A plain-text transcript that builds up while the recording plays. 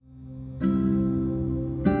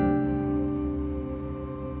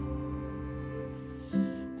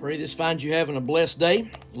Pray this finds you having a blessed day.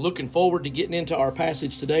 Looking forward to getting into our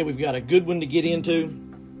passage today. We've got a good one to get into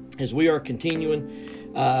as we are continuing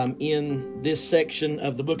in this section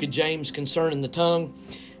of the book of James concerning the tongue.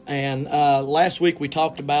 And last week we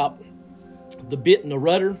talked about the bit and the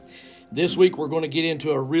rudder. This week we're going to get into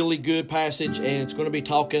a really good passage, and it's going to be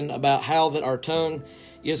talking about how that our tongue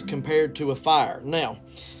is compared to a fire. Now,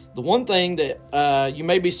 the one thing that you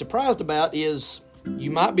may be surprised about is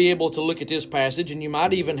you might be able to look at this passage, and you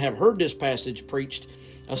might even have heard this passage preached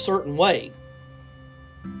a certain way.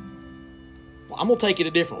 Well, I'm going to take it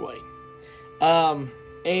a different way.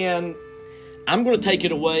 And I'm going to take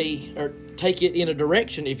it away, or take it in a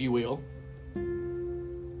direction, if you will,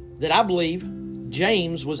 that I believe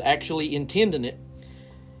James was actually intending it.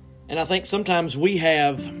 And I think sometimes we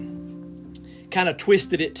have kind of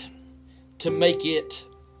twisted it to make it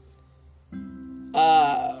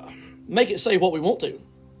say what we want to.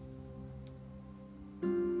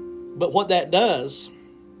 But what that does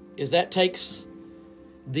is that takes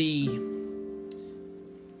the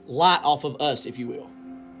light off of us, if you will.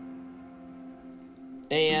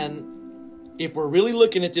 And if we're really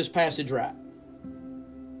looking at this passage right,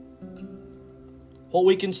 what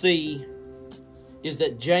we can see is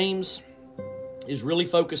that James is really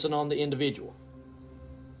focusing on the individual.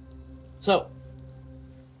 So,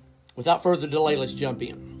 without further delay, let's jump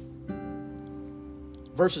in.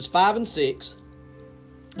 Verses 5 and 6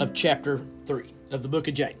 of chapter 3 of the book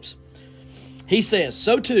of James. He says,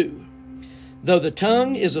 "So too, though the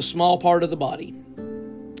tongue is a small part of the body,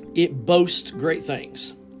 it boasts great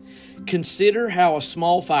things. Consider how a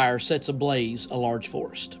small fire sets ablaze a large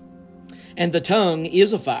forest. And the tongue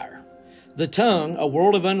is a fire. The tongue, a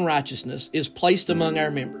world of unrighteousness, is placed among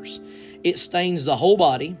our members. It stains the whole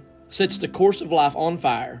body, sets the course of life on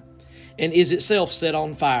fire, and is itself set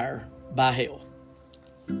on fire by hell."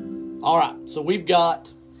 All right, so we've got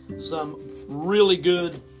some really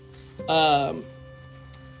good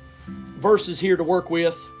verses here to work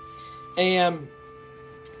with. And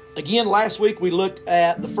again, last week we looked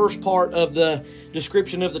at the first part of the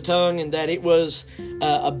description of the tongue, and that it was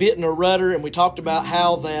a bit and a rudder, and we talked about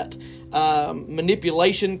how that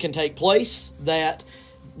manipulation can take place, that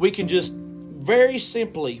we can just very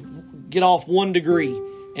simply get off 1 degree,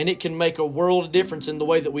 and it can make a world of difference in the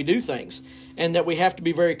way that we do things, and that we have to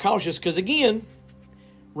be very cautious, because again,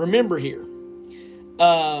 remember here,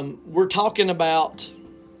 we're talking about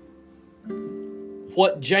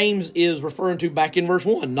what James is referring to back in verse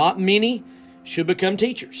 1. Not many should become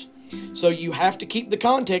teachers. So you have to keep the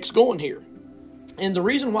context going here. And the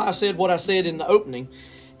reason why I said what I said in the opening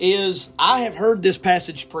is I have heard this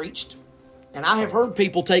passage preached, and I have heard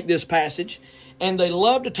people take this passage, and they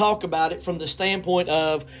love to talk about it from the standpoint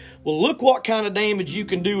of, well, look what kind of damage you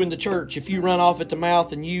can do in the church if you run off at the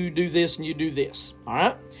mouth and you do this and you do this. All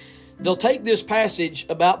right? They'll take this passage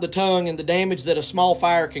about the tongue and the damage that a small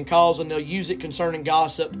fire can cause, and they'll use it concerning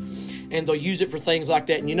gossip, and they'll use it for things like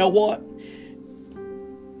that. And you know what?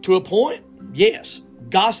 To a point, yes,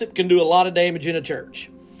 gossip can do a lot of damage in a church.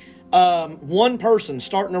 One person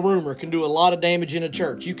starting a rumor can do a lot of damage in a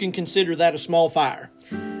church. You can consider that a small fire.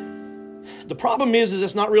 The problem is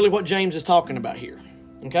it's not really what James is talking about here.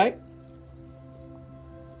 Okay?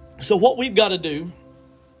 So what we've got to do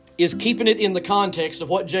is keeping it in the context of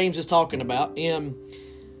what James is talking about.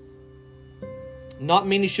 Not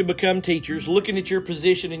many should become teachers. Looking at your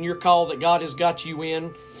position and your call that God has got you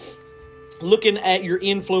in. Looking at your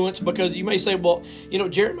influence, because you may say, well,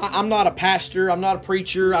 Jeremiah, I'm not a pastor. I'm not a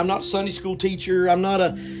preacher. I'm not a Sunday school teacher. I'm not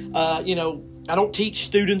I don't teach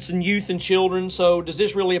students and youth and children. So does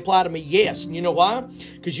this really apply to me? Yes. And you know why?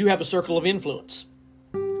 Because you have a circle of influence.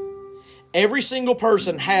 Every single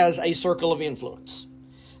person has a circle of influence.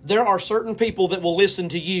 There are certain people that will listen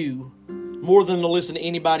to you more than they'll listen to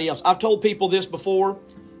anybody else. I've told people this before,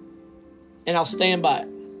 and I'll stand by it.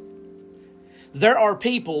 There are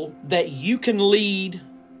people that you can lead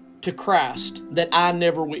to Christ that I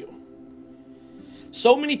never will.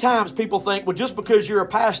 So many times people think, well, just because you're a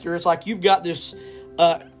pastor, it's like you've got this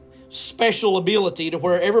special ability to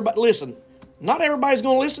where everybody, listen, not everybody's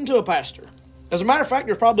going to listen to a pastor. As a matter of fact,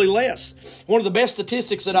 there's probably less. One of the best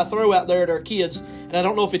statistics that I throw out there to our kids, and I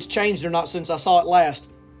don't know if it's changed or not since I saw it last,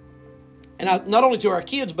 and not only to our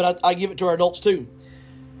kids, but I give it to our adults too.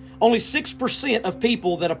 Only 6% of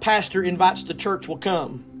people that a pastor invites to church will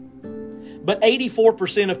come, but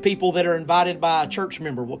 84% of people that are invited by a church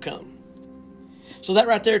member will come. So that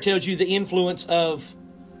right there tells you the influence of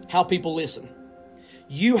how people listen.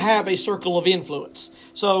 You have a circle of influence.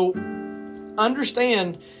 So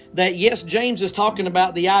understand that, yes, James is talking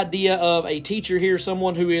about the idea of a teacher here,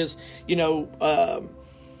 someone who is,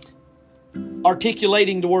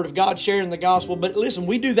 articulating the Word of God, sharing the gospel. But listen,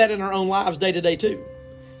 we do that in our own lives day to day too.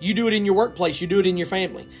 You do it in your workplace. You do it in your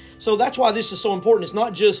family. So that's why this is so important. It's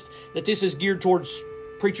not just that this is geared towards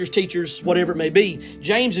preachers, teachers, whatever it may be.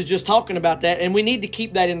 James is just talking about that, and we need to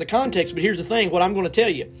keep that in the context. But here's the thing, what I'm going to tell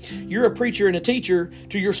you. You're a preacher and a teacher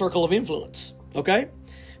to your circle of influence, okay?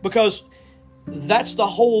 Because that's the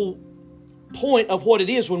whole point of what it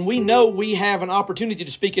is. When we know we have an opportunity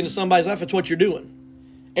to speak into somebody's life, it's what you're doing.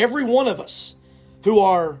 Every one of us who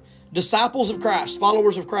are disciples of Christ,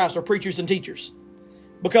 followers of Christ, are preachers and teachers.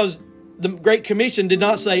 Because the Great Commission did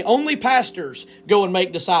not say only pastors go and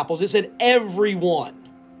make disciples. It said everyone.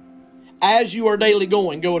 As you are daily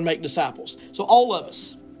going, go and make disciples. So all of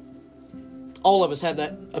us have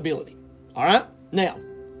that ability. All right? Now,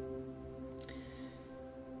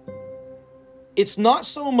 it's not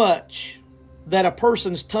so much that a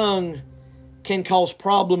person's tongue can cause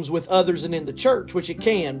problems with others and in the church, which it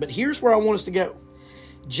can, but here's where I want us to go.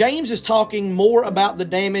 James is talking more about the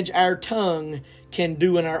damage our tongue can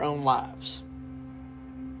do in our own lives.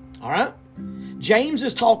 All right? James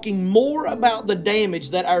is talking more about the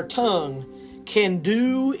damage that our tongue can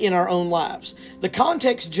do in our own lives. The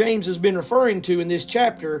context James has been referring to in this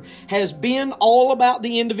chapter has been all about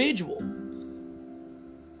the individual.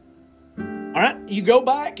 All right? You go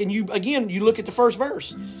back and you look at the first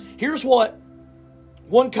verse. Here's what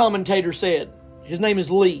one commentator said. His name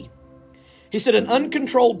is Lee. He said, an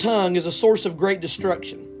uncontrolled tongue is a source of great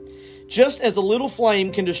destruction. Just as a little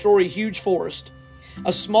flame can destroy a huge forest,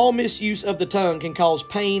 a small misuse of the tongue can cause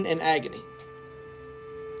pain and agony.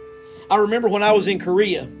 I remember when I was in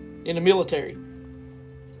Korea in the military,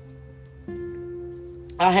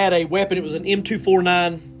 I had a weapon. It was an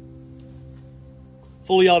M249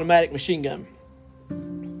 fully automatic machine gun.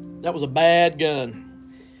 That was a bad gun.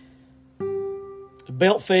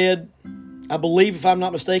 Belt fed. I believe, if I'm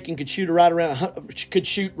not mistaken, could shoot right around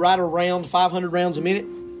 500 rounds a minute.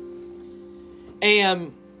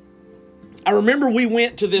 And I remember we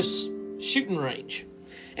went to this shooting range.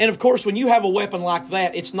 And of course, when you have a weapon like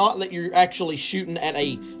that, it's not that you're actually shooting at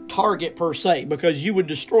a target per se, because you would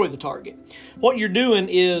destroy the target. What you're doing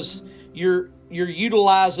is you're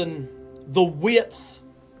utilizing the width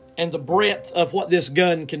and the breadth of what this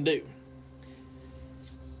gun can do.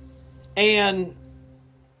 And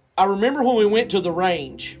I remember when we went to the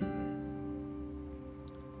range,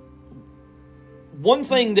 one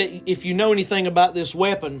thing that, if you know anything about this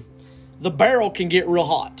weapon, the barrel can get real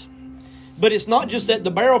hot. But it's not just that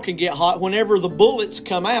the barrel can get hot. Whenever the bullets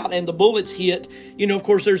come out and the bullets hit, of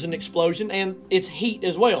course there's an explosion and it's heat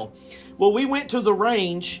as well. Well, we went to the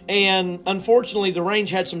range, and unfortunately the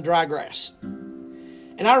range had some dry grass.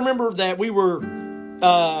 And I remember that we were,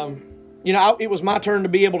 it was my turn to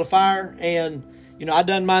be able to fire, and I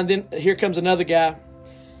done mine. Then here comes another guy.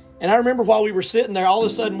 And I remember while we were sitting there, all of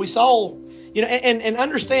a sudden we saw, and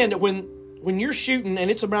understand that when you're shooting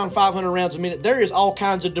and it's around 500 rounds a minute, there is all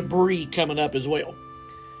kinds of debris coming up as well.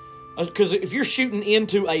 Because if you're shooting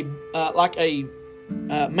into a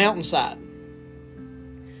mountainside,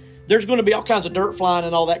 there's going to be all kinds of dirt flying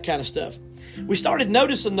and all that kind of stuff. We started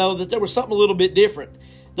noticing, though, that there was something a little bit different.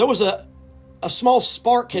 There was a small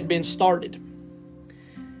spark had been started.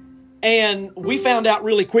 And we found out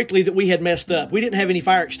really quickly that we had messed up. We didn't have any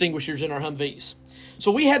fire extinguishers in our Humvees. So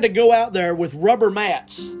we had to go out there with rubber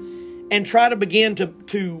mats and try to begin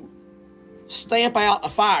to stamp out a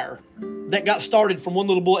fire that got started from one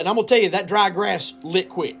little bullet. And I'm going to tell you, that dry grass lit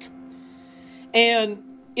quick. And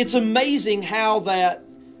it's amazing how that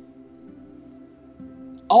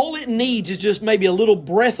all it needs is just maybe a little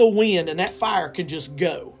breath of wind, and that fire can just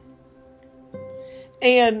go.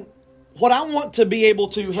 And what I want to be able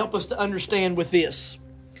to help us to understand with this,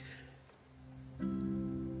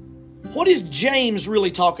 what is James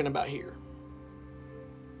really talking about here?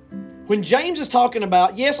 When James is talking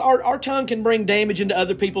about, yes, our tongue can bring damage into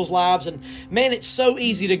other people's lives, and man, it's so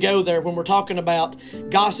easy to go there when we're talking about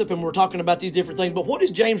gossip and we're talking about these different things. But what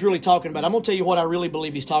is James really talking about? I'm going to tell you what I really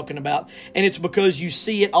believe he's talking about, and it's because you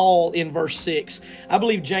see it all in verse 6. I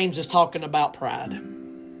believe James is talking about pride.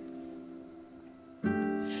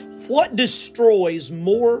 What destroys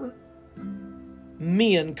more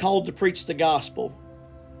men called to preach the gospel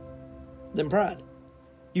than pride?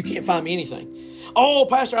 You can't find me anything. Oh,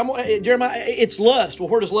 Pastor, Jeremiah, it's lust. Well,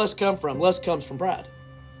 where does lust come from? Lust comes from pride.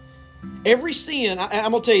 Every sin,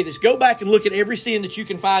 I'm going to tell you this. Go back and look at every sin that you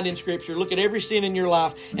can find in Scripture. Look at every sin in your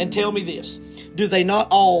life and tell me this. Do they not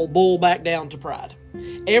all boil back down to pride?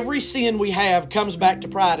 Every sin we have comes back to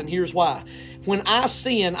pride, and here's why. When I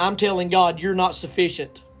sin, I'm telling God, you're not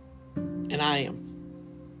sufficient. And I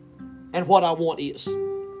am. And what I want is.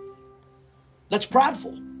 That's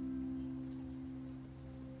prideful.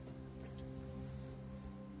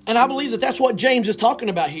 And I believe that that's what James is talking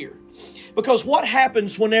about here. Because what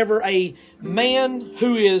happens whenever a man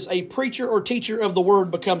who is a preacher or teacher of the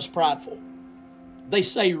word becomes prideful? They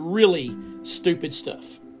say really stupid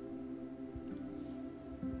stuff.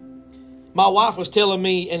 My wife was telling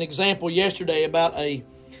me an example yesterday about a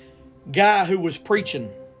guy who was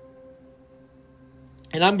preaching.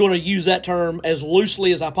 And I'm going to use that term as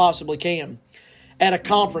loosely as I possibly can. At a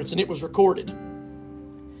conference, and it was recorded.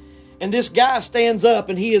 And this guy stands up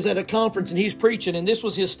and he is at a conference and he's preaching, and this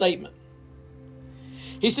was his statement.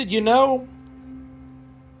 He said, you know,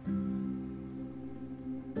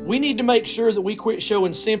 we need to make sure that we quit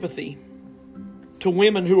showing sympathy to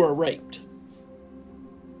women who are raped.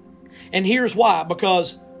 And here's why.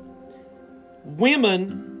 Because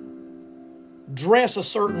women dress a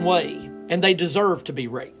certain way and they deserve to be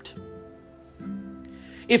raped.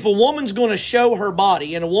 If a woman's going to show her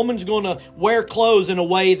body and a woman's going to wear clothes in a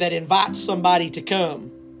way that invites somebody to come,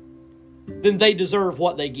 then they deserve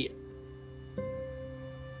what they get.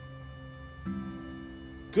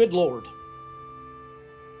 Good Lord.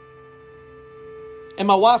 And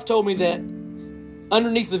my wife told me that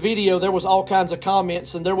underneath the video there was all kinds of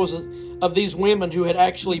comments, and there was of these women who had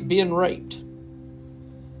actually been raped.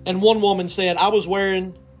 And one woman said, I was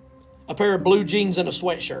wearing a pair of blue jeans and a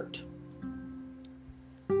sweatshirt.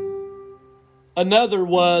 Another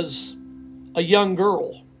was a young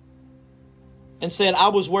girl and said, I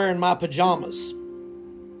was wearing my pajamas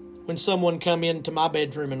when someone come into my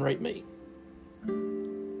bedroom and raped me.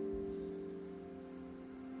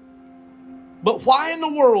 But why in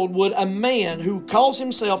the world would a man who calls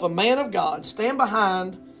himself a man of God stand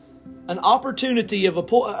behind an opportunity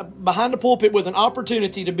behind a pulpit with an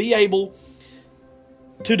opportunity to be able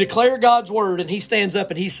to declare God's word, and he stands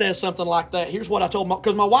up and he says something like that? Here's what I told him,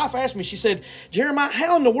 because my wife asked me, she said, Jeremiah,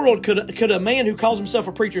 how in the world could a man who calls himself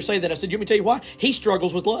a preacher say that? I said, let me tell you why. He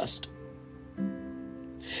struggles with lust.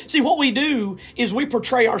 See, what we do is we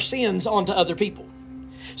portray our sins onto other people.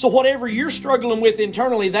 So whatever you're struggling with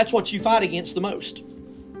internally, that's what you fight against the most.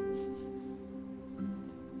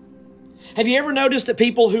 Have you ever noticed that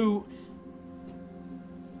people who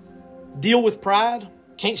deal with pride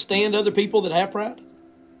can't stand other people that have pride?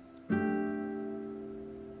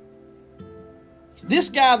 This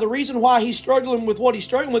guy, the reason why he's struggling with what he's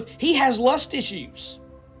struggling with, he has lust issues.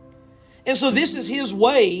 And so this is his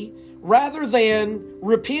way. Rather than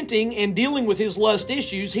repenting and dealing with his lust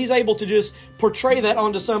issues, he's able to just portray that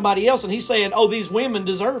onto somebody else. And he's saying, oh, these women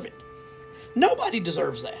deserve it. Nobody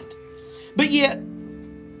deserves that. But yet,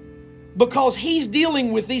 because he's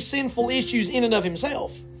dealing with these sinful issues in and of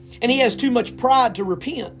himself, and he has too much pride to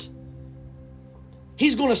repent,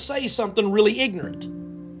 he's going to say something really ignorant.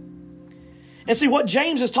 And see what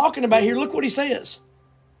James is talking about here, look what he says.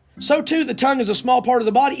 So too the tongue is a small part of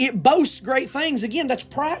the body. It boasts great things. Again, that's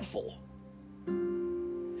prideful.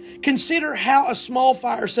 Consider how a small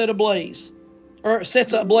fire sets ablaze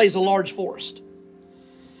a large forest.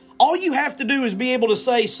 All you have to do is be able to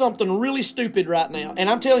say something really stupid right now, and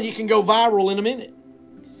I'm telling you, you can go viral in a minute.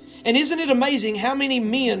 And isn't it amazing how many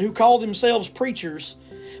men who call themselves preachers,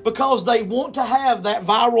 because they want to have that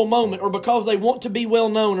viral moment, or because they want to be well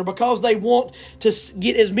known, or because they want to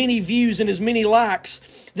get as many views and as many likes,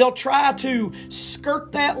 they'll try to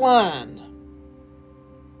skirt that line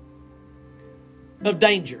of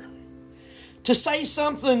danger to say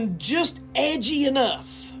something just edgy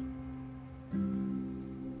enough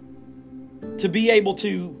to be able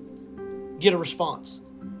to get a response.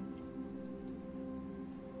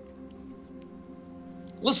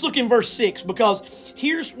 Let's look in verse 6, because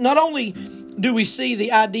here's, not only do we see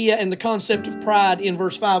the idea and the concept of pride in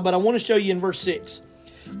verse 5, but I want to show you in verse 6.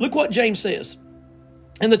 Look what James says.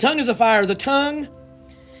 And the tongue is a fire. The tongue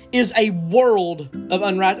is a world of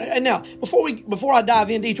unrighteousness. And now, before I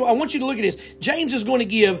dive into each one, I want you to look at this. James is going to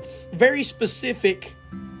give very specific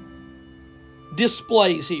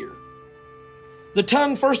displays here. The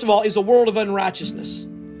tongue, first of all, is a world of unrighteousness.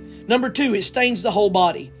 Number 2, it stains the whole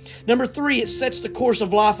body. Number 3, it sets the course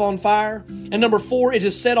of life on fire. And number 4, it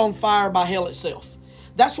is set on fire by hell itself.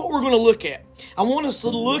 That's what we're going to look at. I want us to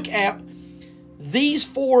look at these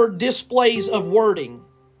 4 displays of wording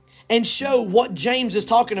and show what James is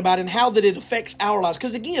talking about and how that it affects our lives.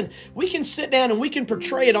 Because again, we can sit down and we can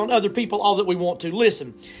portray it on other people all that we want to.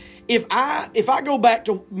 Listen, if I go back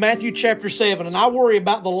to Matthew chapter 7 and I worry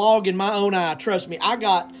about the log in my own eye, trust me, I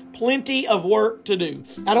got plenty of work to do.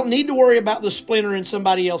 I don't need to worry about the splinter in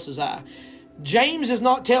somebody else's eye. James is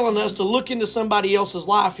not telling us to look into somebody else's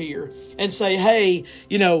life here and say, hey,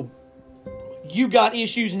 you got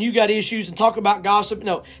issues and you got issues and talk about gossip.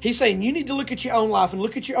 No, he's saying you need to look at your own life and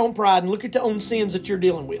look at your own pride and look at the own sins that you're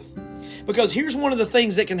dealing with. Because here's one of the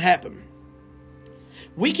things that can happen.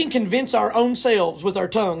 We can convince our own selves with our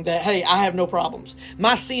tongue that, hey, I have no problems.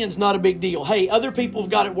 My sin's not a big deal. Hey, other people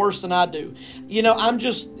have got it worse than I do. You know,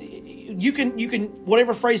 you can,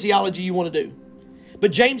 whatever phraseology you want to do.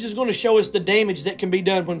 But James is going to show us the damage that can be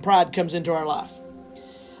done when pride comes into our life.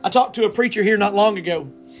 I talked to a preacher here not long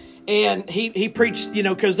ago. And he preached, you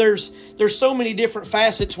know, because there's so many different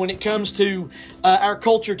facets when it comes to our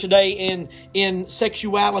culture today and in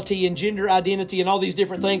sexuality and gender identity and all these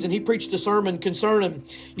different things. And he preached a sermon concerning,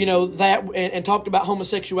 you know, that and talked about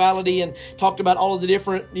homosexuality and talked about all of the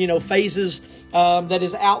different, you know, phases that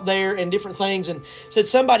is out there and different things. And said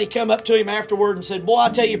somebody come up to him afterward and said, boy, I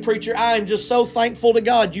tell you, preacher, I am just so thankful to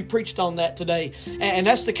God you preached on that today. And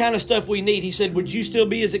that's the kind of stuff we need. He said, would you still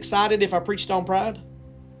be as excited if I preached on pride?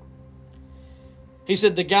 He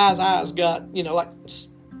said the guy's eyes got, you know, like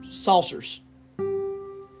saucers.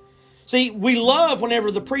 See, we love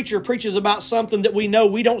whenever the preacher preaches about something that we know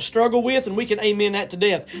we don't struggle with and we can amen that to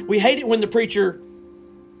death. We hate it when the preacher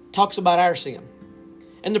talks about our sin.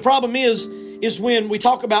 And the problem is when we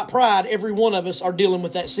talk about pride, every one of us are dealing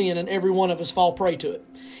with that sin and every one of us fall prey to it.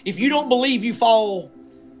 If you don't believe you fall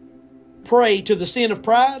prey to the sin of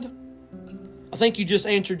pride, I think you just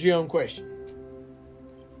answered your own question.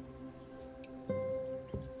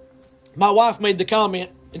 My wife made the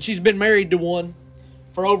comment, and she's been married to one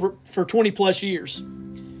for 20 plus years.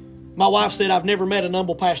 My wife said, I've never met an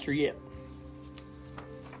humble pastor yet.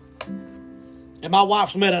 And my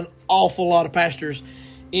wife's met an awful lot of pastors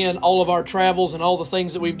in all of our travels and all the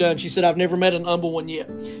things that we've done. She said, I've never met an humble one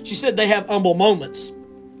yet. She said they have humble moments.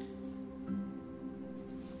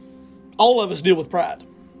 All of us deal with pride.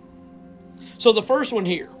 So the first one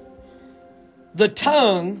here, the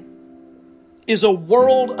tongue is a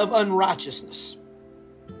world of unrighteousness.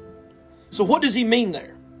 So what does he mean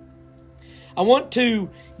there? I want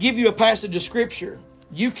to give you a passage of Scripture.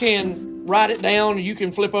 You can write it down or you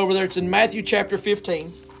can flip over there. It's in Matthew chapter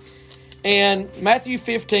 15. And Matthew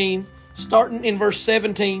 15, starting in verse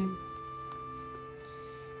 17.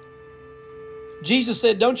 Jesus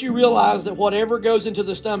said, don't you realize that whatever goes into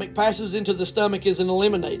the stomach passes into the stomach isn't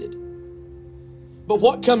eliminated? But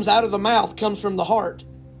what comes out of the mouth comes from the heart.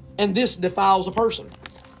 And this defiles a person.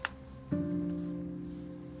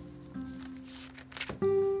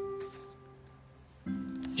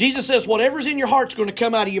 Jesus says whatever's in your heart's going to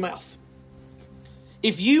come out of your mouth.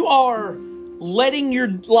 If you are letting your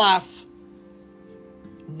life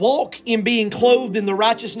walk in being clothed in the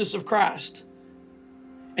righteousness of Christ,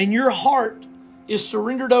 and your heart is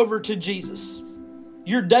surrendered over to Jesus,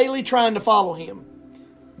 you're daily trying to follow Him,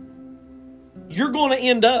 you're going to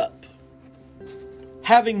end up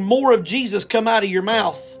having more of Jesus come out of your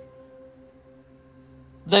mouth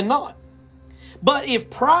than not. But if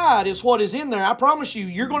pride is what is in there, I promise you,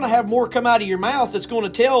 you're going to have more come out of your mouth that's going to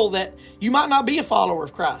tell that you might not be a follower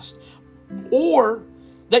of Christ. Or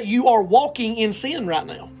that you are walking in sin right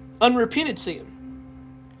now. Unrepented sin.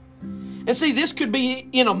 And see, this could be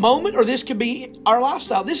in a moment or this could be our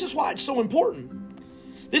lifestyle. This is why it's so important.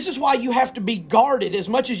 This is why you have to be guarded as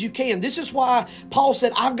much as you can. This is why Paul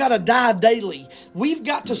said, I've got to die daily. We've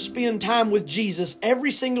got to spend time with Jesus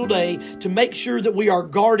every single day to make sure that we are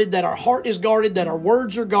guarded, that our heart is guarded, that our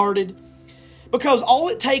words are guarded. Because all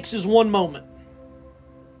it takes is one moment.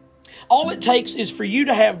 All it takes is for you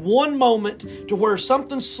to have one moment to where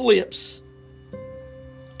something slips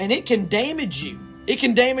and it can damage you. It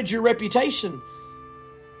can damage your reputation.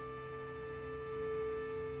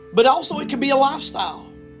 But also it could be a lifestyle.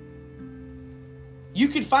 You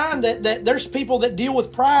could find that there's people that deal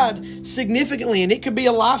with pride significantly, and it could be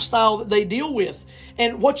a lifestyle that they deal with.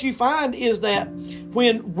 And what you find is that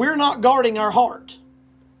when we're not guarding our heart,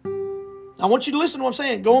 I want you to listen to what I'm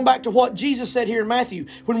saying. Going back to what Jesus said here in Matthew,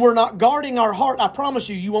 when we're not guarding our heart, I promise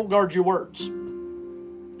you, you won't guard your words.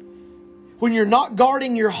 When you're not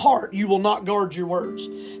guarding your heart, you will not guard your words.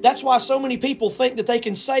 That's why so many people think that they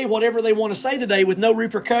can say whatever they want to say today with no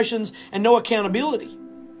repercussions and no accountability.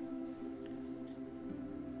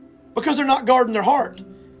 Because they're not guarding their heart.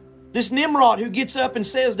 This Nimrod who gets up and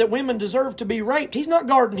says that women deserve to be raped, he's not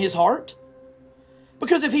guarding his heart.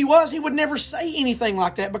 Because if he was, he would never say anything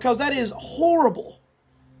like that, because that is horrible.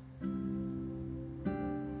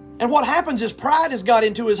 And what happens is pride has got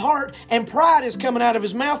into his heart, and pride is coming out of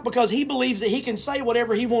his mouth because he believes that he can say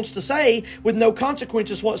whatever he wants to say with no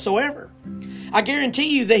consequences whatsoever. I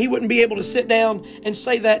guarantee you that he wouldn't be able to sit down and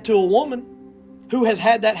say that to a woman who has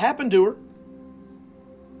had that happen to her.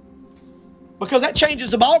 Because that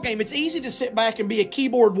changes the ballgame. It's easy to sit back and be a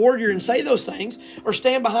keyboard warrior and say those things, or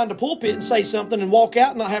stand behind a pulpit and say something and walk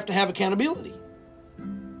out and not have to have accountability.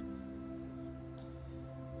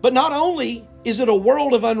 But not only is it a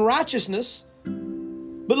world of unrighteousness,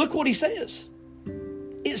 but look what he says.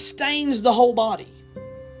 It stains the whole body.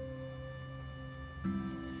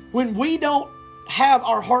 When we don't have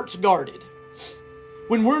our hearts guarded,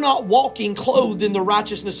 when we're not walking clothed in the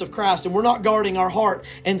righteousness of Christ and we're not guarding our heart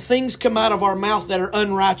and things come out of our mouth that are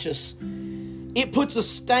unrighteous, it puts a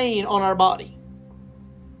stain on our body.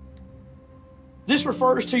 This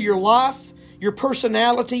refers to your life, your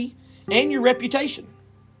personality, and your reputation.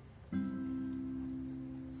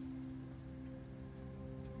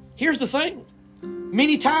 Here's the thing.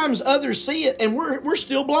 Many times others see it and we're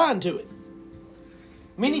still blind to it.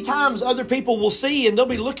 Many times other people will see and they'll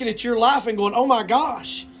be looking at your life and going, oh my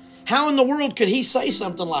gosh, how in the world could he say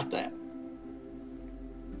something like that?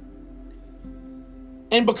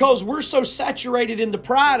 And because we're so saturated in the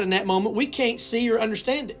pride in that moment, we can't see or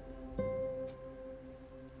understand it.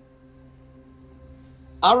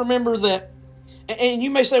 I remember that, and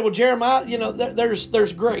you may say, well, Jeremiah, you know,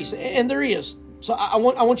 there's grace, and there is. So I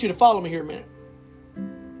want you to follow me here a minute.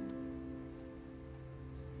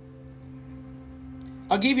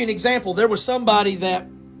 I'll give you an example. There was somebody that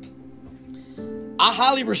I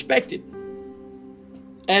highly respected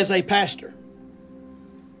as a pastor.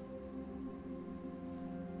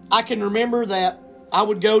 I can remember that I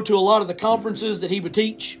would go to a lot of the conferences that he would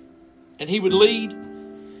teach and he would lead.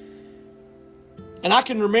 And I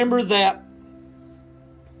can remember that,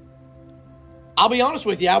 I'll be honest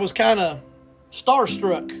with you, I was kind of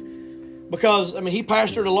starstruck. Because, he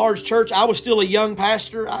pastored a large church. I was still a young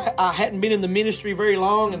pastor. I hadn't been in the ministry very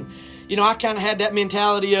long. And, I kind of had that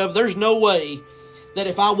mentality of there's no way that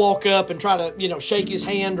if I walk up and try to, shake his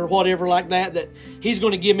hand or whatever like that, that he's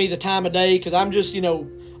going to give me the time of day because I'm just,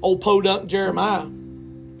 old podunk Jeremiah.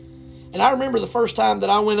 And I remember the first time that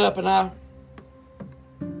I went up and I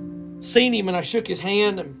seen him and I shook his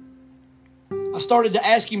hand and I started to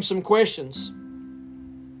ask him some questions.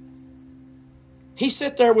 He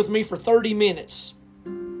sat there with me for 30 minutes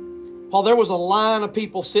while there was a line of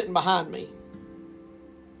people sitting behind me.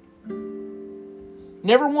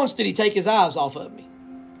 Never once did he take his eyes off of me.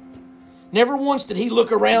 Never once did he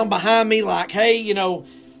look around behind me like, hey,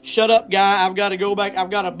 shut up, guy. I've got to go back.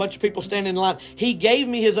 I've got a bunch of people standing in line. He gave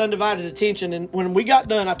me his undivided attention. And when we got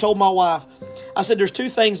done, I told my wife, I said, there's two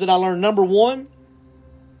things that I learned. Number one,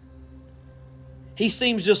 he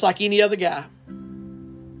seems just like any other guy.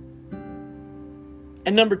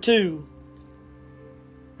 And number two,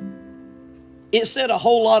 it said a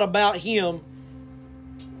whole lot about him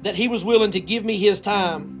that he was willing to give me his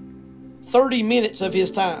time, 30 minutes of his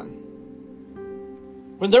time.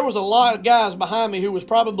 When there was a lot of guys behind me who was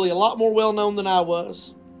probably a lot more well-known than I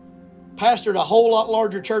was, pastored a whole lot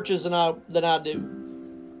larger churches than I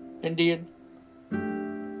do and did.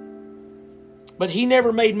 But he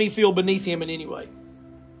never made me feel beneath him in any way.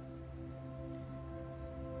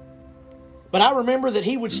 But I remember that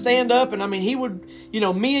he would stand up and he would,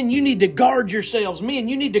 men, you need to guard yourselves. Men,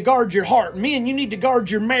 you need to guard your heart. Men, you need to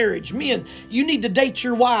guard your marriage. Men, you need to date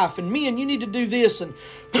your wife. And men, you need to do this. And,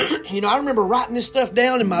 I remember writing this stuff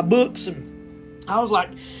down in my books and I was like,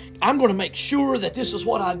 I'm going to make sure that this is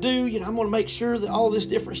what I do. I'm going to make sure that all this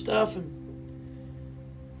different stuff. And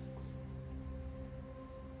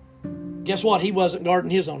guess what? He wasn't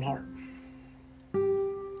guarding his own heart.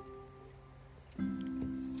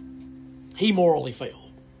 He morally fell.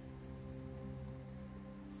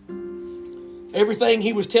 Everything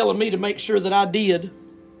he was telling me to make sure that I did,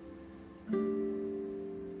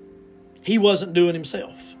 he wasn't doing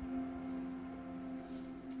himself.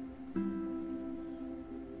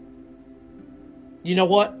 You know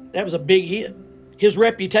what? That was a big hit. His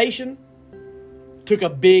reputation took a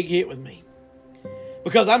big hit with me.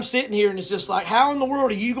 Because I'm sitting here and it's just like, how in the world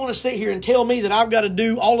are you going to sit here and tell me that I've got to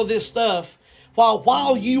do all of this stuff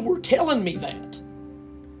while you were telling me that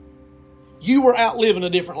you were out living a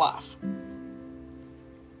different life?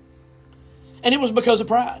 And it was because of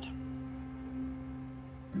pride.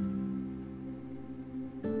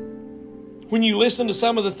 When you listen to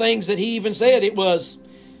some of the things that he even said, it was,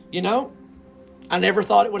 I never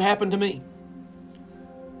thought it would happen to me.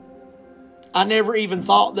 I never even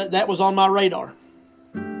thought that was on my radar.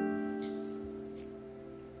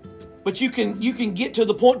 But you can get to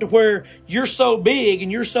the point to where you're so big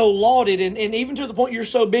and you're so lauded and even to the point you're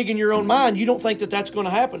so big in your own mind, you don't think that that's going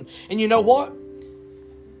to happen. And you know what?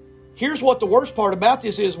 Here's what the worst part about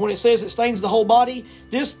this is. When it says it stains the whole body,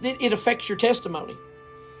 it affects your testimony.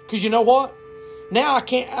 Because you know what? Now I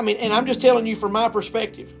can't, and I'm just telling you from my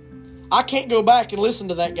perspective. I can't go back and listen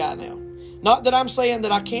to that guy now. Not that I'm saying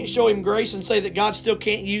that I can't show him grace and say that God still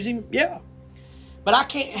can't use him. Yeah. But I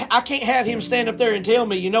can't have him stand up there and tell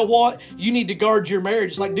me, you know what? You need to guard your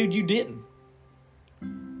marriage. It's like, dude, you didn't.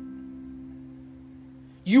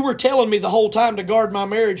 You were telling me the whole time to guard my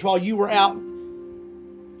marriage while you were out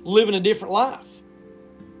living a different life.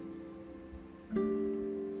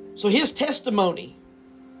 So his testimony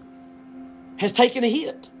has taken a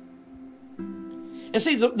hit. And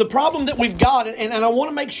see, the problem that we've got, and I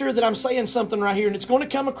want to make sure that I'm saying something right here, and it's going to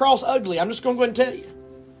come across ugly. I'm just going to go ahead and tell you.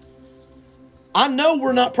 I know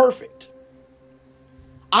we're not perfect.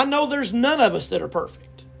 I know there's none of us that are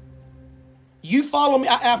perfect. You follow me,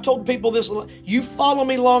 I've told people this, you follow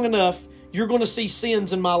me long enough, you're going to see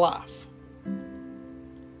sins in my life.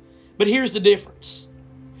 But here's the difference.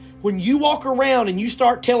 When you walk around and you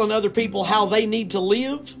start telling other people how they need to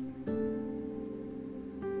live,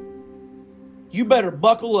 you better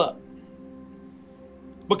buckle up.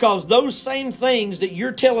 Because those same things that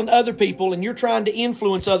you're telling other people and you're trying to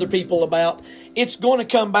influence other people about, it's going to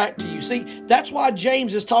come back to you. See, that's why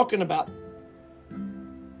James is talking about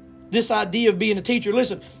this idea of being a teacher.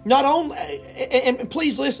 Listen, not only, and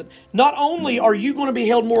please listen, not only are you going to be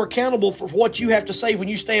held more accountable for what you have to say when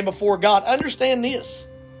you stand before God, understand this.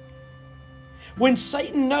 When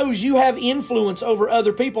Satan knows you have influence over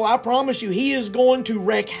other people, I promise you, he is going to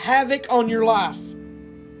wreak havoc on your life.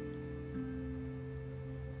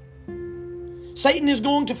 Satan is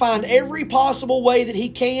going to find every possible way that he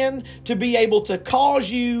can to be able to cause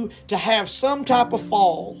you to have some type of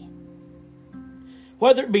fall.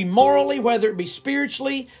 Whether it be morally, whether it be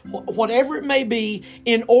spiritually, whatever it may be,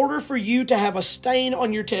 in order for you to have a stain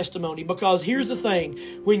on your testimony. Because here's the thing,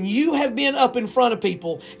 when you have been up in front of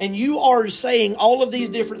people and you are saying all of these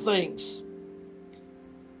different things,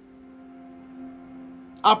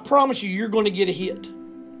 I promise you, you're going to get a hit.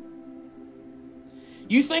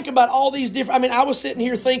 You think about all these different, I was sitting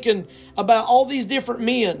here thinking about all these different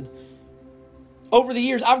men over the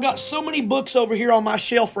years. I've got so many books over here on my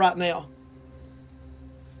shelf right now.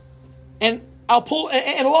 And I'll pull,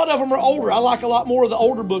 and a lot of them are older. I like a lot more of the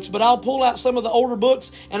older books, but I'll pull out some of the older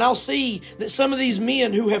books and I'll see that some of these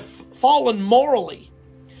men who have fallen morally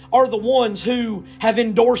are the ones who have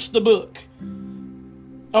endorsed the book.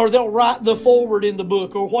 Or they'll write the foreword in the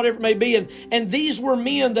book or whatever it may be. And these were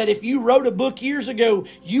men that if you wrote a book years ago,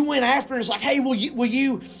 you went after and it's like, hey, will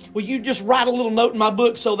you just write a little note in my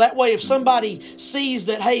book so that way if somebody sees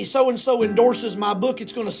that, hey, so-and-so endorses my book,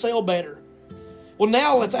 it's going to sell better. Well,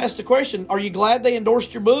 now let's ask the question, are you glad they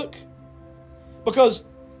endorsed your book? Because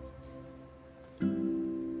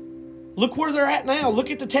look where they're at now.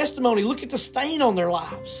 Look at the testimony. Look at the stain on their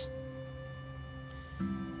lives.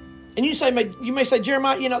 And you may say,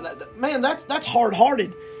 Jeremiah, that's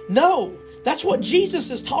hard-hearted. No, that's what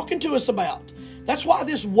Jesus is talking to us about. That's why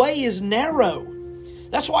this way is narrow.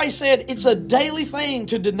 That's why he said it's a daily thing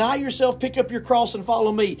to deny yourself, pick up your cross, and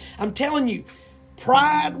follow me. I'm telling you,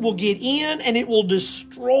 pride will get in and it will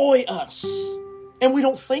destroy us. And we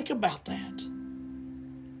don't think about that.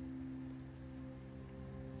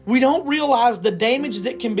 We don't realize the damage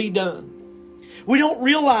that can be done. We don't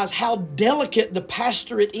realize how delicate the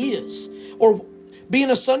pastorate is, or being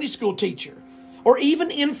a Sunday school teacher, or even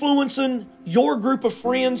influencing your group of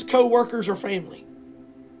friends, co-workers, or family.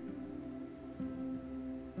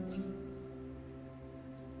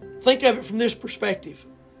 Think of it from this perspective.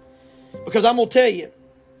 Because I'm going to tell you,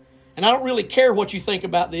 and I don't really care what you think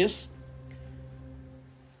about this,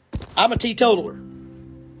 I'm a teetotaler.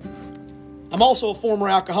 I'm also a former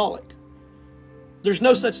alcoholic. There's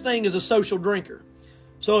no such thing as a social drinker.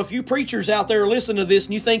 So if you preachers out there listen to this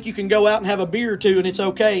and you think you can go out and have a beer or two and it's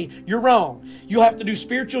okay, you're wrong. You'll have to do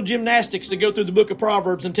spiritual gymnastics to go through the book of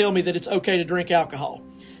Proverbs and tell me that it's okay to drink alcohol.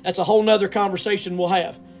 That's a whole nother conversation we'll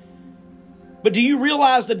have. But do you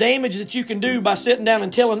realize the damage that you can do by sitting down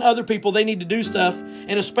and telling other people they need to do stuff,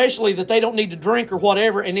 and especially that they don't need to drink or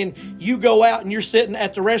whatever, and then you go out and you're sitting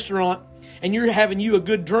at the restaurant and you're having you a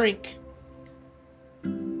good drink?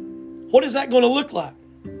 What is that going to look like?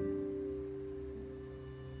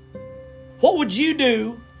 What would you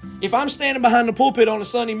do if I'm standing behind the pulpit on a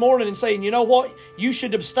Sunday morning and saying, you know what, you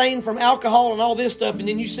should abstain from alcohol and all this stuff, and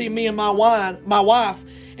then you see me and my wife,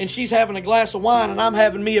 and she's having a glass of wine and I'm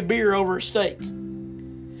having me a beer over a steak?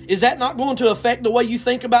 Is that not going to affect the way you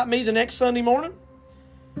think about me the next Sunday morning?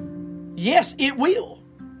 Yes, it will.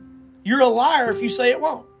 You're a liar if you say it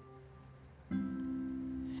won't.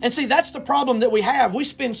 And see, that's the problem that we have. We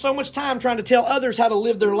spend so much time trying to tell others how to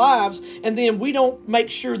live their lives, and then we don't make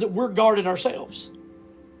sure that we're guarded ourselves.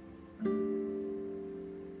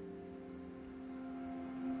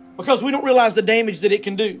 Because we don't realize the damage that it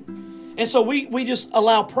can do. And so we just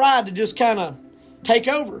allow pride to just kind of take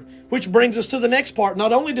over, which brings us to the next part.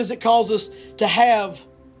 Not only does it cause us to have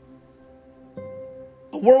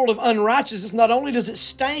a world of unrighteousness, not only does it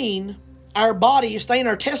stain our body, stain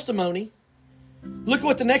our testimony. Look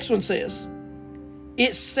what the next one says.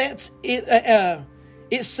 It sets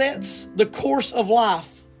the course of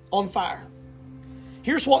life on fire.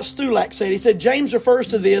 Here's what Stulac said. He said, James refers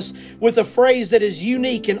to this with a phrase that is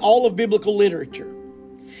unique in all of biblical literature.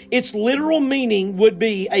 Its literal meaning would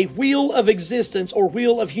be a wheel of existence or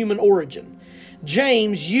wheel of human origin.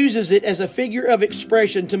 James uses it as a figure of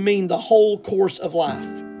expression to mean the whole course of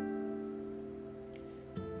life.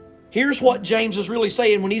 Here's what James is really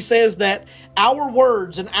saying when he says that our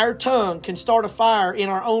words and our tongue can start a fire in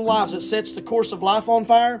our own lives that sets the course of life on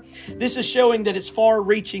fire. This is showing that it's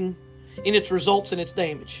far-reaching in its results and its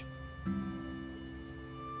damage.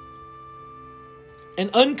 An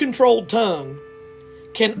uncontrolled tongue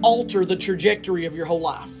can alter the trajectory of your whole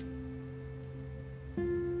life.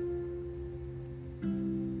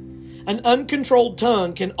 An uncontrolled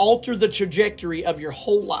tongue can alter the trajectory of your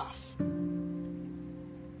whole life.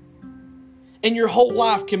 And your whole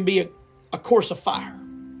life can be a course of fire.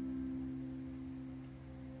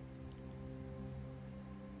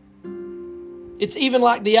 It's even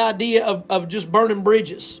like the idea of just burning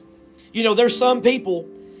bridges. You know, there's some people,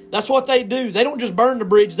 that's what they do. They don't just burn the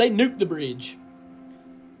bridge, they nuke the bridge.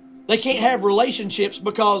 They can't have relationships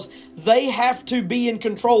because they have to be in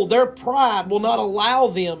control. Their pride will not allow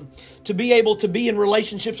them to be able to be in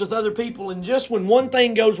relationships with other people. And just when one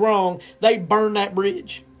thing goes wrong, they burn that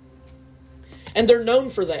bridge. And they're known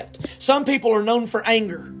for that. Some people are known for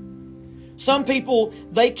anger. Some people,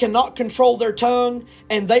 they cannot control their tongue,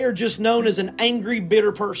 and they are just known as an angry,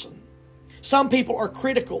 bitter person. Some people are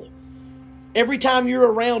critical. Every time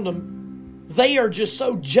you're around them, they are just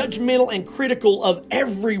so judgmental and critical of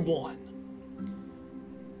everyone.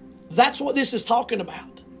 That's what this is talking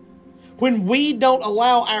about. When we don't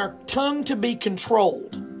allow our tongue to be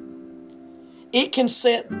controlled, it can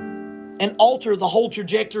set and alter the whole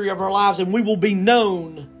trajectory of our lives, and we will be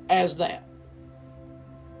known as that.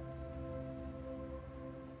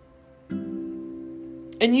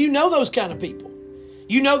 And you know those kind of people.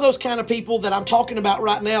 You know those kind of people that I'm talking about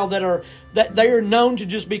right now that they are known to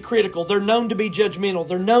just be critical. They're known to be judgmental.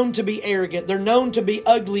 They're known to be arrogant. They're known to be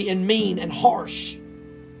ugly and mean and harsh.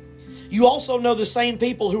 You also know the same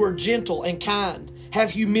people who are gentle and kind,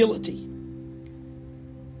 have humility.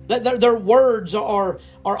 Their words are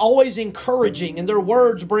always encouraging, and their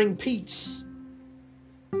words bring peace.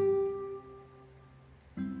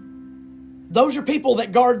 Those are people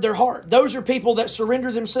that guard their heart. Those are people that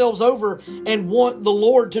surrender themselves over and want the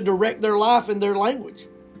Lord to direct their life and their language.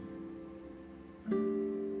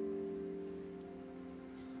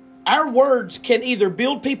 Our words can either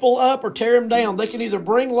build people up or tear them down. They can either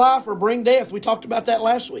bring life or bring death. We talked about that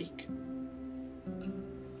last week.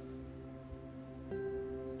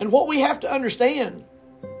 And what we have to understand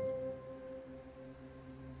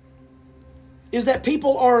is that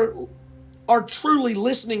people are truly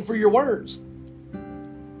listening for your words.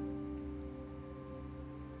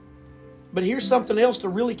 But here's something else to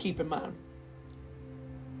really keep in mind.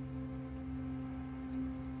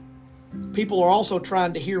 People are also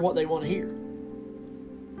trying to hear what they want to hear.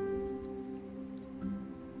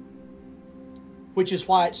 Which is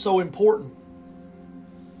why it's so important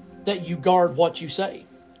that you guard what you say.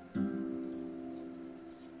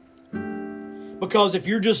 Because if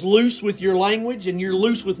you're just loose with your language and you're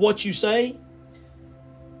loose with what you say,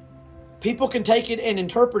 people can take it and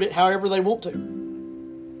interpret it however they want to.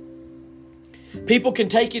 People can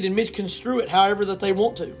take it and misconstrue it however that they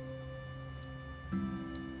want to.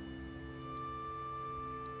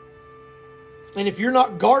 And if you're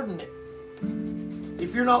not guarding it,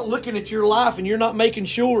 if you're not looking at your life and you're not making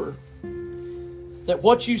sure that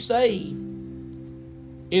what you say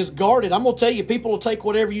is guarded, I'm going to tell you, people will take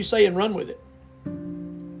whatever you say and run with it.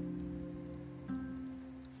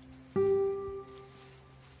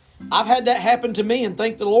 I've had that happen to me, and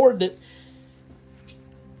thank the Lord that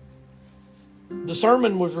the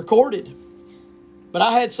sermon was recorded. But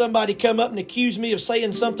I had somebody come up and accuse me of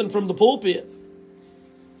saying something from the pulpit.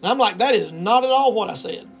 And I'm like, that is not at all what I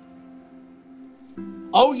said.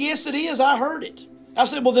 Oh, yes, it is. I heard it. I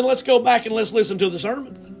said, well, then let's go back and let's listen to the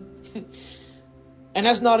sermon. And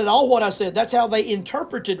that's not at all what I said. That's how they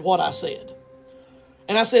interpreted what I said.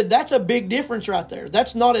 And I said, that's a big difference right there.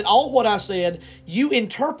 That's not at all what I said. You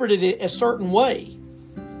interpreted it a certain way.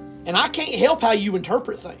 And I can't help how you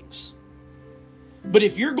interpret things. But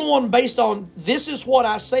if you're going based on, this is what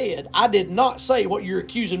I said, I did not say what you're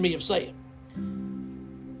accusing me of saying.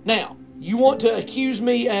 Now, You want to accuse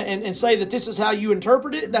me and say that this is how you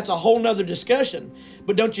interpret it? That's a whole nother discussion.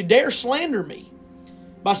 But don't you dare slander me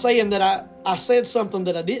by saying that I said something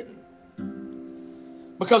that I didn't.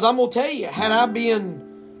 Because I'm going to tell you, had I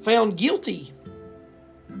been found guilty,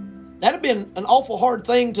 that'd have been an awful hard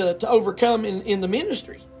thing to overcome in the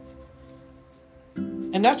ministry.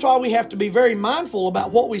 And that's why we have to be very mindful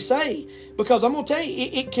about what we say. Because I'm going to tell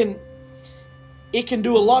you, it can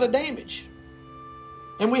do a lot of damage.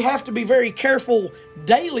 And we have to be very careful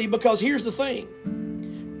daily, because here's the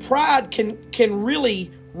thing. Pride can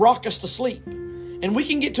really rock us to sleep. And we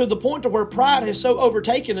can get to the point to where pride has so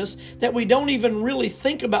overtaken us that we don't even really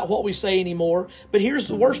think about what we say anymore. But here's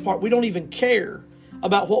the worst part. We don't even care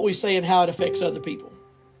about what we say and how it affects other people.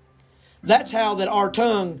 That's how that our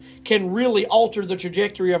tongue can really alter the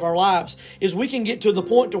trajectory of our lives, is we can get to the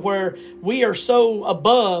point to where we are so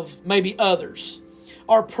above maybe others.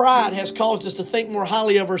 Our pride has caused us to think more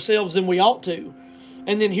highly of ourselves than we ought to.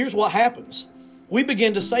 And then here's what happens. We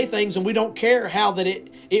begin to say things and we don't care how that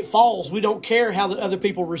it falls. We don't care how that other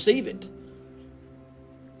people receive it.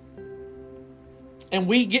 And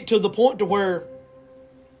we get to the point to where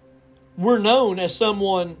we're known as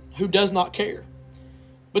someone who does not care.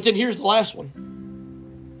 But then here's the last one.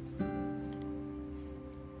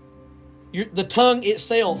 The tongue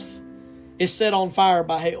itself is set on fire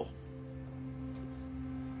by hell.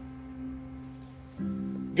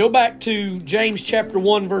 Go back to James chapter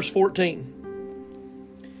 1, verse 14.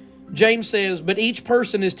 James says, "But each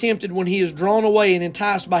person is tempted when he is drawn away and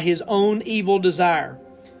enticed by his own evil desire.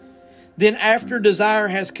 Then after desire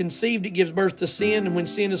has conceived, it gives birth to sin. And when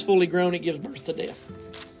sin is fully grown, it gives birth to death."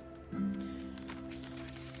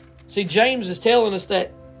 See, James is telling us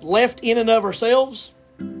that left in and of ourselves,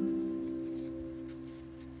 man,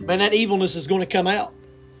 that evilness is going to come out.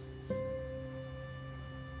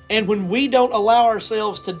 And when we don't allow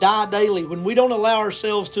ourselves to die daily, when we don't allow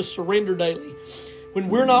ourselves to surrender daily, when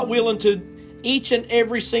we're not willing to each and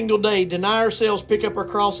every single day deny ourselves, pick up our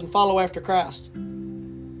cross, and follow after Christ,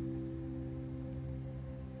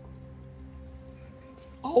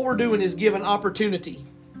 all we're doing is giving opportunity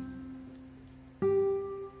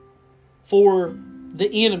for the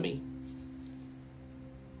enemy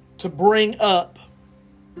to bring up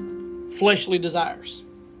fleshly desires.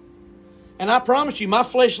 And I promise you, my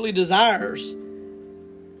fleshly desires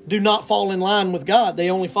do not fall in line with God. They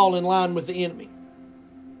only fall in line with the enemy.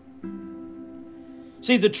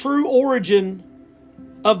 See, the true origin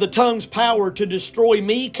of the tongue's power to destroy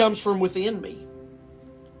me comes from within me.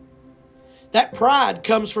 That pride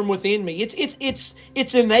comes from within me.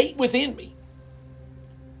 It's innate within me.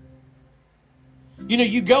 You know,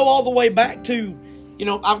 you go all the way back to,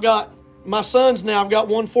 I've got my sons now. I've got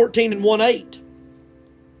one 14 and one 8.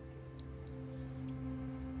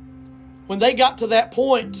 When they got to that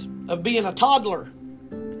point of being a toddler,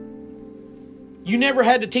 you never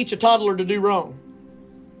had to teach a toddler to do wrong.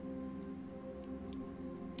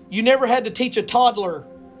 You never had to teach a toddler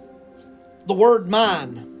the word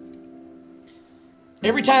mine.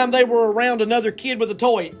 Every time they were around another kid with a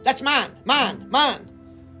toy, that's mine, mine, mine.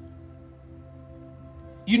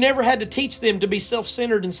 You never had to teach them to be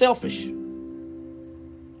self-centered and selfish.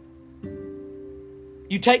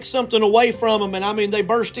 You take something away from them and they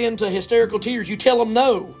burst into hysterical tears. You tell them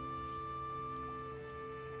no.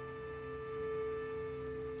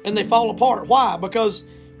 And they fall apart. Why? Because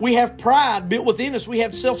we have pride built within us. We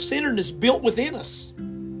have self-centeredness built within us.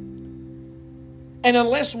 And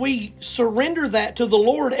unless we surrender that to the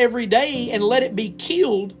Lord every day and let it be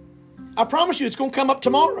killed, I promise you it's going to come up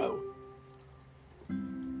tomorrow.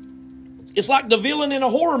 It's like the villain in a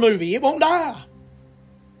horror movie. It won't die.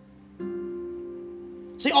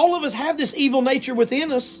 See, all of us have this evil nature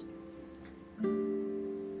within us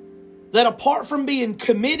that, apart from being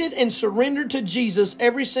committed and surrendered to Jesus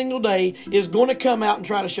every single day, is going to come out and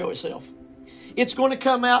try to show itself. It's going to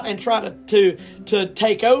come out and try to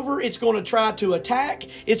take over. It's going to try to attack.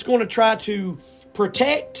 It's going to try to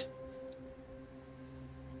protect.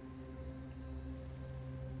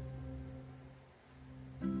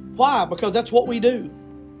 Why? Because that's what we do.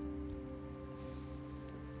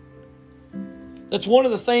 That's one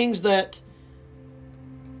of the things that,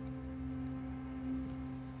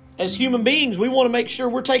 as human beings, we want to make sure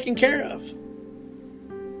we're taken care of.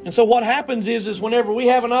 And so what happens is whenever we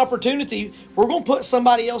have an opportunity, we're going to put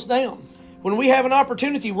somebody else down. When we have an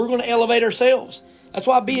opportunity, we're going to elevate ourselves. That's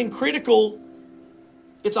why being critical,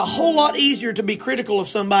 it's a whole lot easier to be critical of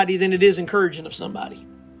somebody than it is encouraging of somebody.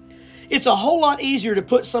 It's a whole lot easier to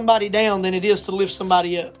put somebody down than it is to lift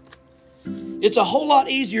somebody up. It's a whole lot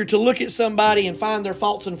easier to look at somebody and find their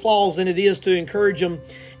faults and flaws than it is to encourage them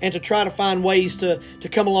and to try to find ways to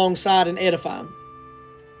come alongside and edify them.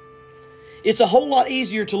 It's a whole lot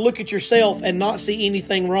easier to look at yourself and not see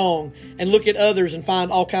anything wrong and look at others and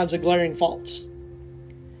find all kinds of glaring faults.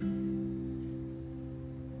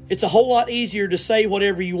 It's a whole lot easier to say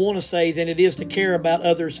whatever you want to say than it is to care about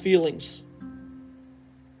others' feelings.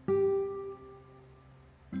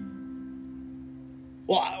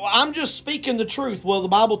 Well, I'm just speaking the truth. Well, the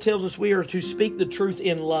Bible tells us we are to speak the truth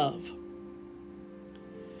in love.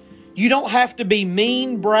 You don't have to be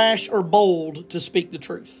mean, brash, or bold to speak the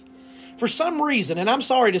truth. For some reason, and I'm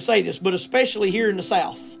sorry to say this, but especially here in the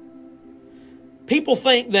South, people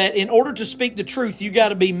think that in order to speak the truth, you got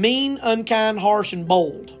to be mean, unkind, harsh, and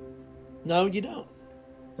bold. No, you don't.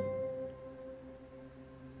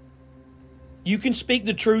 You can speak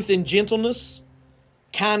the truth in gentleness,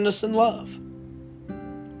 kindness, and love.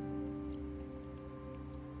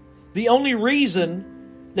 The only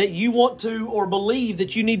reason that you want to or believe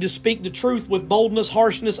that you need to speak the truth with boldness,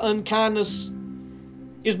 harshness, unkindness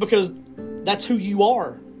is because that's who you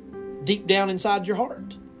are deep down inside your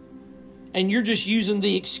heart. And you're just using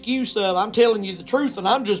the excuse of, I'm telling you the truth and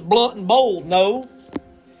I'm just blunt and bold. No,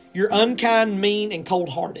 you're unkind, mean, and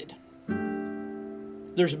cold-hearted.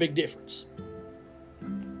 There's a big difference.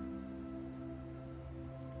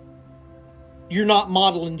 You're not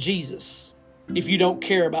modeling Jesus if you don't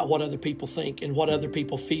care about what other people think and what other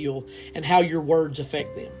people feel and how your words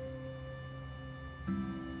affect them.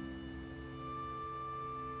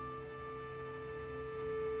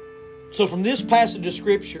 So from this passage of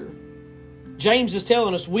Scripture, James is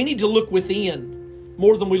telling us we need to look within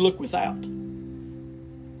more than we look without.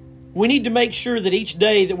 We need to make sure that each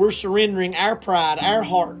day that we're surrendering our pride, our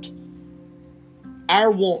heart,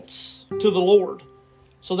 our wants to the Lord,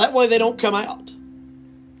 so that way they don't come out.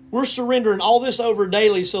 We're surrendering all this over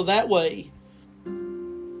daily so that way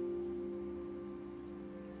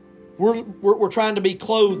we're trying to be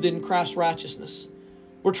clothed in Christ's righteousness.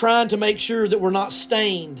 We're trying to make sure that we're not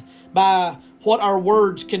stained by what our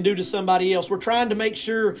words can do to somebody else. We're trying to make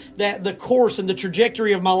sure that the course and the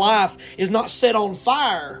trajectory of my life is not set on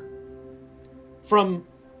fire from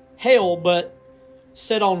hell, but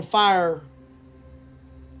set on fire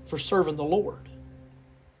for serving the Lord.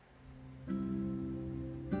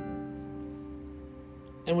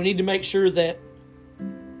 And we need to make sure that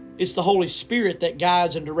it's the Holy Spirit that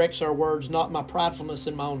guides and directs our words, not my pridefulness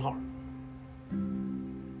in my own heart.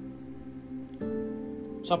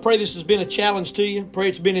 So I pray this has been a challenge to you. I pray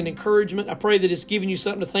it's been an encouragement. I pray that it's given you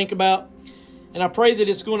something to think about. And I pray that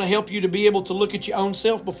it's going to help you to be able to look at your own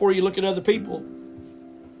self before you look at other people.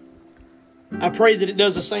 I pray that it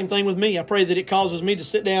does the same thing with me. I pray that it causes me to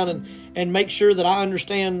sit down and make sure that I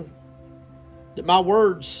understand that my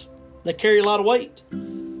words, they carry a lot of weight.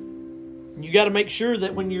 You got to make sure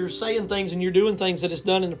that when you're saying things and you're doing things that it's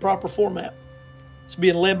done in the proper format. It's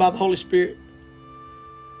being led by the Holy Spirit.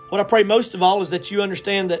 What I pray most of all is that you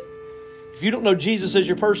understand that if you don't know Jesus as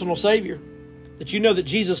your personal Savior, that you know that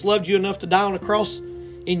Jesus loved you enough to die on a cross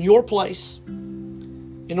in your place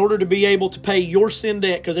in order to be able to pay your sin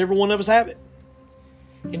debt, because every one of us have it.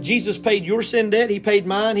 And Jesus paid your sin debt. He paid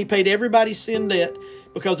mine. He paid everybody's sin debt,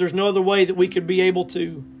 because there's no other way that we could be able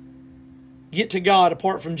to get to God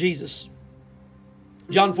apart from Jesus.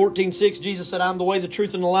 John 14:6, Jesus said, I'm the way, the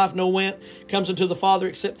truth, and the life. No one comes unto the Father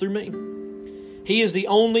except through me. He is the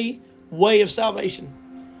only way of salvation.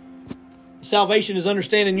 Salvation is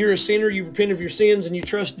understanding you're a sinner, you repent of your sins, and you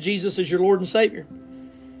trust Jesus as your Lord and Savior.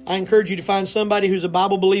 I encourage you to find somebody who's a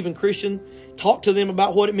Bible-believing Christian. Talk to them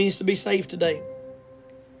about what it means to be saved today.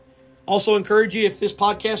 Also encourage you, if this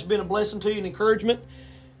podcast has been a blessing to you and encouragement,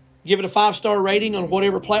 give it a 5-star rating on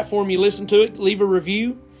whatever platform you listen to it. Leave a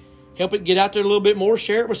review. Help it get out there a little bit more.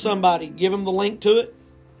 Share it with somebody. Give them the link to it.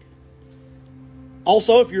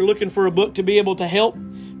 Also, if you're looking for a book to be able to help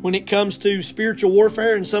when it comes to spiritual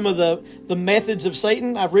warfare and some of the methods of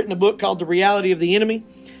Satan, I've written a book called The Reality of the Enemy.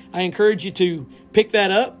 I encourage you to pick that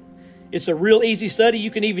up. It's a real easy study.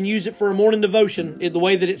 You can even use it for a morning devotion. The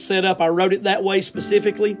way that it's set up, I wrote it that way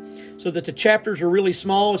specifically so that the chapters are really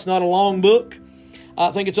small. It's not a long book.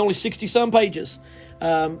 I think it's only 60-some pages.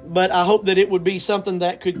 But I hope that it would be something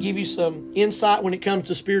that could give you some insight when it comes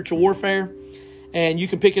to spiritual warfare. And you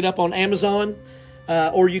can pick it up on Amazon,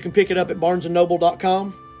 or you can pick it up at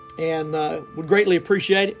barnesandnoble.com, and would greatly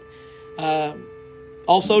appreciate it.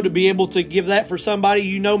 Also, to be able to give that for somebody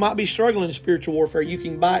you know might be struggling in spiritual warfare, you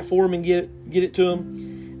can buy it for them and get it to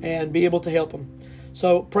them and be able to help them.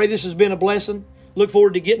 So pray this has been a blessing. Look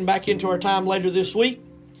forward to getting back into our time later this week.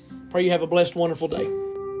 Pray you have a blessed, wonderful day.